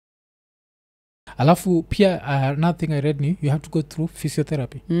alafu pia another thing I read ni you have to go through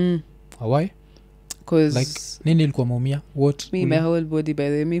physiotherapy. Why? Because like nini ilikuwa maumia? What? My whole body, by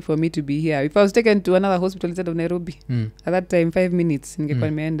the way, for me to be here, if I was taken to another hospital instead of Nairobi at that time 5 minutes ningekuwa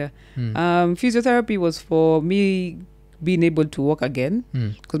nimeenda. Physiotherapy was for me being able to walk again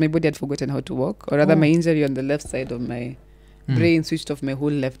because my body had forgotten how to walk, or rather my injury on the left side of my brain switched off my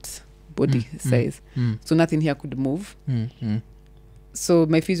whole left body size. So nothing here could move. So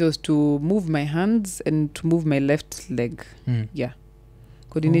my physio was to move my hands and to move my left leg. Yeah.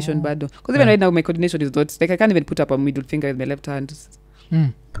 Coordination bado. Because even right now my coordination is not, like I can't even put up a middle finger with my left hand.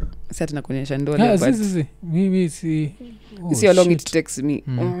 Sasa na kuonyesha ndole, but mimi see how long it takes me.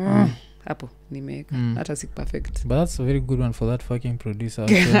 Hapo nimeweka. Hata si perfect. But that's a very good one for that fucking producer.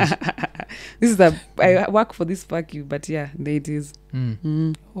 This is I work for this fuck, but yeah, there it is.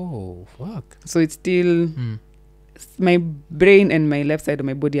 Oh fuck. So it's still my brain and my left side of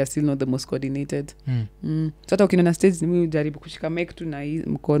my body are still not the most coordinated. So hata ukiona stage mimi hujaribu kushika mic tu na hii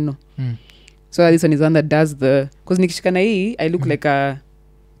mkono. So this one is one that does because nikishika na hii I look like a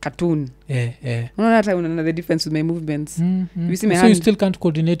cartoon. Unaona hata unaona the difference with my movements. You see my hand. So you still can't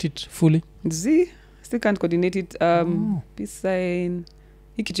coordinate it fully? See? Still can't coordinate it. Peace sign.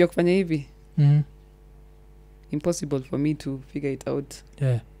 Hii kitu ya kufanya hivi. Impossible for me to figure it out.